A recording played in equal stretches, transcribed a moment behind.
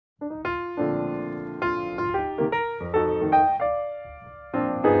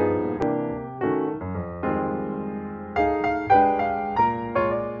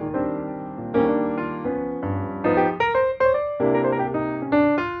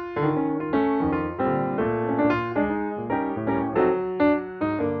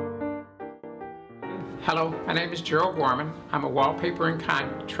Hello, my name is Gerald Gorman. I'm a wallpapering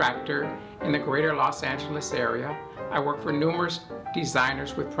contractor in the greater Los Angeles area. I work for numerous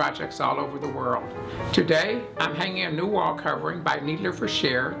designers with projects all over the world. Today, I'm hanging a new wall covering by Kneedler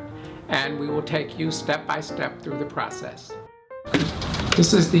Fauchère, and we will take you step by step through the process.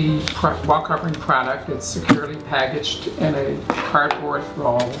 This is the wall covering product. It's securely packaged in a cardboard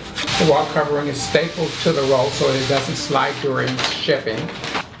roll. The wall covering is stapled to the roll so it doesn't slide during shipping.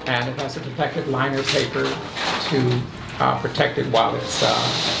 And it has a protective liner paper to protect it while it's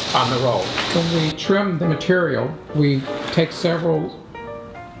on the roll. When we trim the material, we take several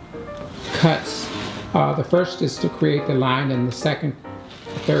cuts. The first is to create the line, and the second,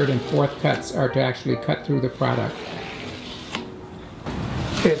 third, and fourth cuts are to actually cut through the product.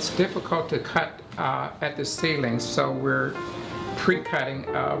 It's difficult to cut at the ceiling, so we're pre-cutting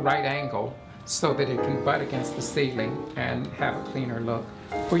a right angle so that it can butt against the ceiling and have a cleaner look.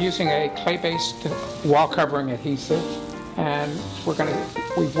 We're using a clay-based wall covering adhesive, and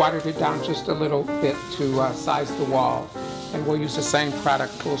we've watered it down just a little bit to size the wall, and we'll use the same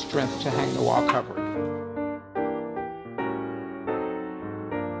product, full strength, to hang the wall covering.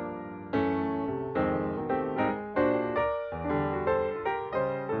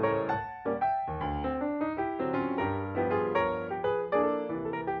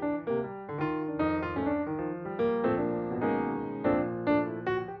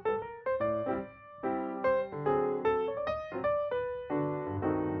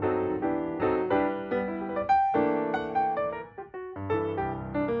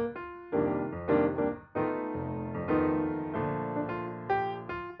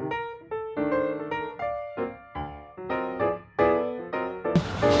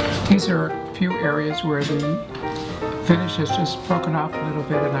 These are a few areas where the finish is just broken off a little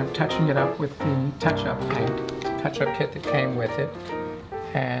bit, and I'm touching it up with the touch-up paint, touch-up kit that came with it.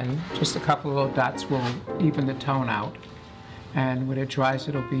 And just a couple of little dots will even the tone out. And when it dries,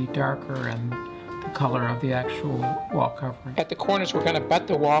 it'll be darker and the color of the actual wall covering. At the corners, we're going to butt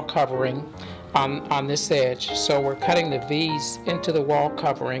the wall covering on this edge. So we're cutting the V's into the wall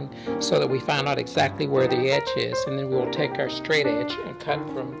covering so that we find out exactly where the edge is, and then we'll take our straight edge and cut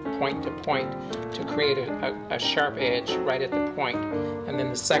from point to point to create a sharp edge right at the point, and then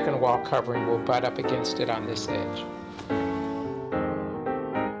the second wall covering will butt up against it on this edge.